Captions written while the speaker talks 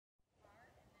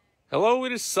Hello,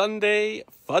 it is Sunday,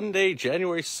 fun day,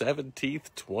 January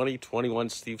 17th, 2021.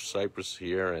 Steve Cypress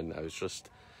here, and I was just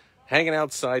hanging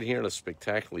outside here on a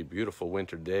spectacularly beautiful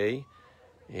winter day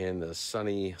in the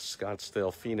sunny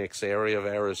Scottsdale, Phoenix area of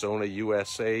Arizona,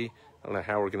 USA. I don't know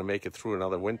how we're going to make it through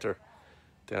another winter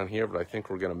down here, but I think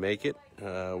we're going to make it.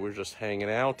 We're just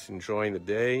hanging out, enjoying the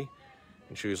day.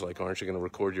 And she was like, aren't you going to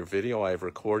record your video? I've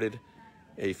recorded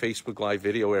a Facebook Live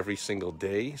video every single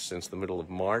day since the middle of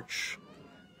March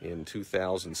in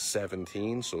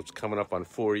 2017, so it's coming up on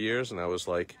 4 years, and I was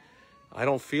like, I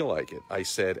don't feel like it. I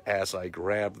said as I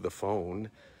grabbed the phone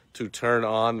to turn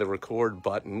on the record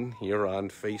button here on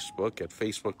Facebook at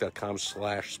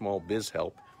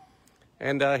facebook.com/smallbizhelp,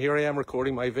 and here I am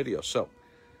recording my video. So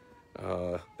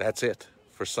that's it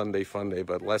for Sunday Fun Day,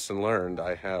 but lesson learned.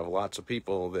 I have lots of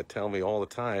people that tell me all the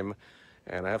time,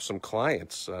 and I have some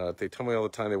clients, they tell me all the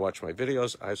time they watch my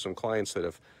videos. I have some clients that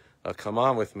have come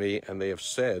on with me, and they have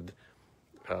said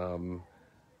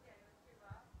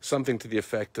something to the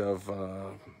effect of,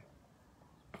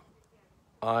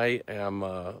 I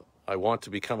want to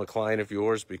become a client of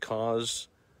yours because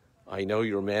I know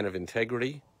you're a man of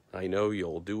integrity. I know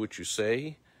you'll do what you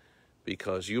say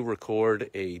because you record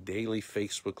a daily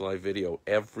Facebook Live video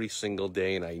every single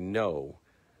day, and I know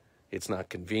it's not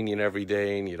convenient every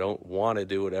day and you don't want to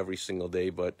do it every single day,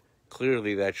 but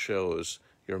clearly that shows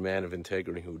you're a man of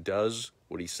integrity who does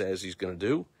what he says he's going to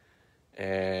do,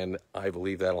 and I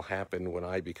believe that'll happen when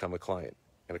I become a client.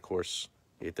 And of course,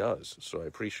 it does. So I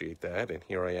appreciate that, and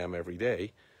here I am every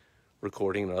day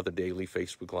recording another daily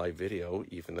Facebook Live video,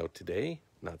 even though today,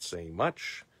 not saying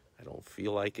much, I don't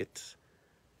feel like it.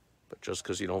 But just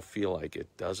because you don't feel like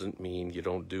it doesn't mean you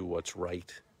don't do what's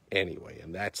right anyway.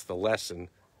 And that's the lesson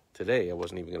today. I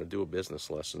wasn't even going to do a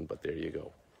business lesson, but there you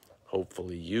go.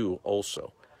 Hopefully you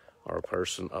also are a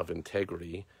person of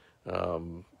integrity.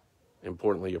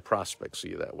 Importantly, your prospects see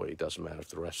you that way. It doesn't matter if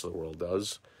the rest of the world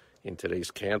does. In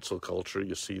today's cancel culture,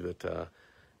 you see that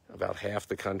about half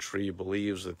the country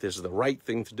believes that this is the right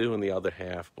thing to do, and the other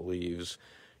half believes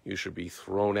you should be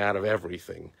thrown out of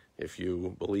everything. If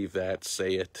you believe that,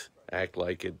 say it, act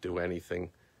like it, do anything.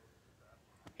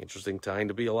 Interesting time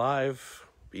to be alive.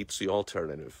 Beats the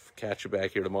alternative. Catch you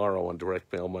back here tomorrow on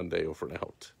Direct Mail Monday. Over and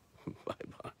out.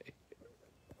 Bye-bye.